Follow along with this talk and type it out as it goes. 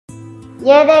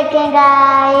ये देखें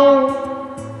गाइस,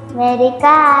 मेरी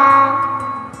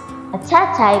कार। अच्छा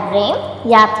इब्राहिम,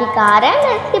 ये आपकी कार है।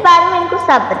 मैं इसके बारे में इनको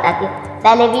सब बताती हूँ।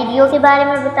 पहले वीडियो के बारे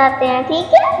में बताते हैं,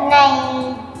 ठीक है?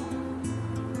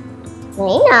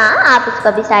 नहीं ना, आप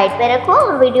उसको भी साइड पे रखो।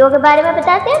 हम वीडियो के बारे में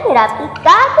बताते हैं, फिर आपकी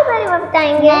कार के बारे में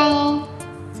बताएंगे।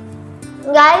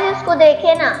 गाइस उसको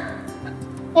देखे ना,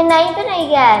 ये नहीं तो नहीं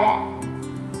कह रहा है।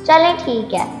 चले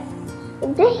ठीक है।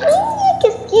 इब्राहिम ये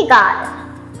किसकी कार है?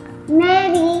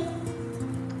 मेरी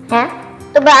है।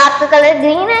 तो आपका कलर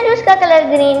ग्रीन है, जो उसका कलर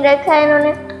ग्रीन रखा है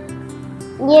इन्होंने।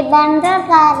 ये बंदर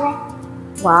कार है।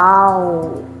 वाओ,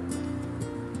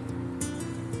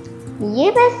 ये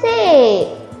वैसे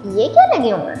ये क्या लगे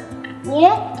हुए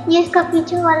हैं? ये इसका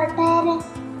पीछे वाला टायर है।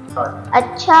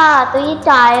 अच्छा, तो ये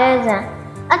टायर्स हैं।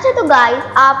 अच्छा तो गाइस,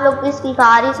 आप लोग इसकी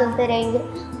कार ही सुनते रहेंगे,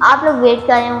 आप लोग वेट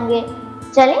कर रहे होंगे।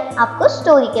 चलें आपको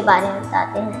स्टोरी के बारे में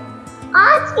बताते हैं।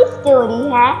 आज की स्टोरी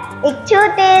है एक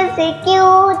छोटे से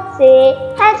क्यूट से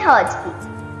हेजहॉग की।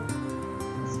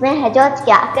 इसमें हेजहॉग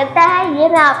क्या करता है ये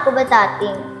मैं आपको बताती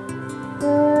हूँ।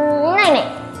 नहीं,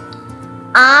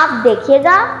 आप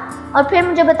देखिएगा और फिर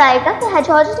मुझे बताएगा कि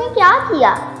हेजहॉग ने क्या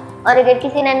किया। और अगर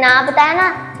किसी ने ना बताया ना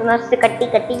तो मैं उससे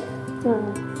कट्टी।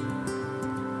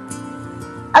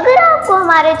 अगर आपको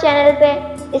हमारे चैनल पे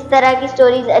इस तरह की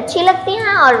स्टोरीज अच्छी लगती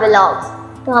हैं और व्लॉग्स,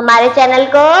 तो हमारे चैनल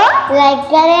को लाइक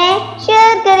करें,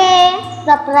 शेयर करें,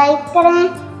 सब्सक्राइब करें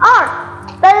और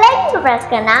बेल आइकन को प्रेस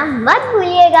करना मत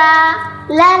भूलिएगा।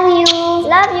 Love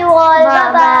you all,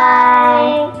 bye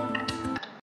bye.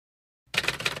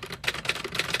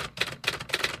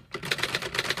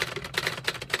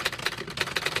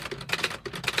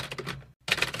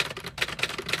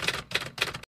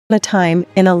 A time,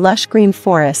 in a lush green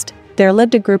forest, there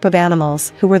lived a group of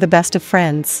animals who were the best of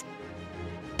friends.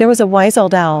 There was a wise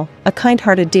old owl, a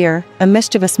kind-hearted deer, a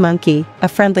mischievous monkey, a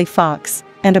friendly fox,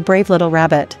 and a brave little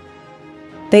rabbit.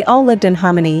 They all lived in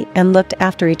harmony and looked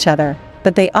after each other,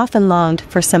 but they often longed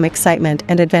for some excitement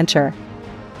and adventure.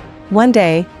 One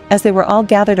day, as they were all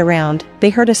gathered around, they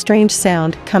heard a strange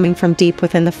sound coming from deep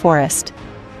within the forest.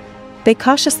 They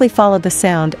cautiously followed the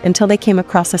sound until they came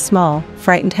across a small,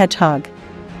 frightened hedgehog.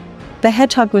 The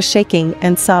hedgehog was shaking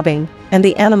and sobbing, and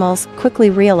the animals quickly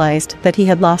realized that he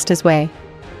had lost his way.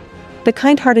 The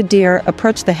kind-hearted deer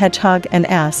approached the hedgehog and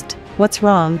asked, "What's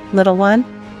wrong, little one?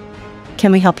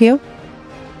 Can we help you?"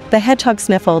 The hedgehog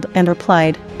sniffled and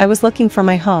replied, "I was looking for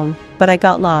my home, but I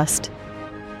got lost.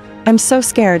 I'm so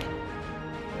scared."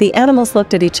 The animals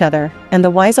looked at each other, and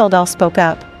the wise old owl spoke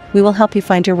up, "We will help you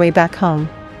find your way back home.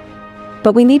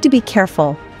 But we need to be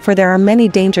careful, for there are many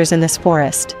dangers in this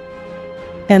forest."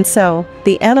 And so,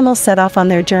 the animals set off on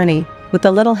their journey, with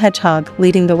the little hedgehog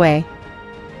leading the way.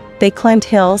 They climbed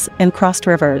hills and crossed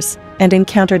rivers, and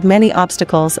encountered many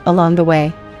obstacles along the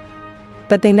way.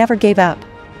 But they never gave up,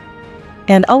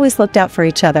 and always looked out for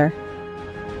each other.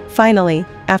 Finally,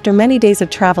 after many days of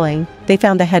traveling, they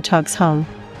found the hedgehog's home.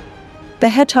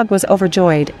 The hedgehog was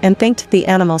overjoyed and thanked the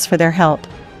animals for their help.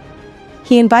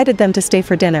 He invited them to stay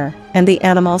for dinner, and the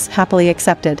animals happily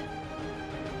accepted.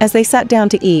 As they sat down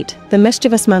to eat, the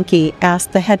mischievous monkey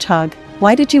asked the hedgehog,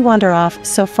 "Why did you wander off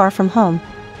so far from home?"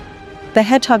 The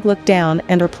hedgehog looked down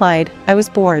and replied, "I was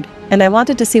bored, and I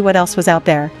wanted to see what else was out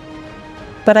there.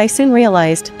 But I soon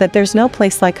realized that there's no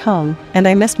place like home, and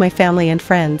I missed my family and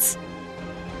friends."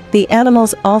 The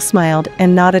animals all smiled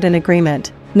and nodded in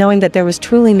agreement, knowing that there was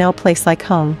truly no place like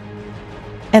home.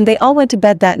 And they all went to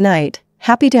bed that night,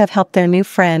 happy to have helped their new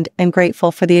friend and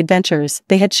grateful for the adventures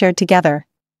they had shared together.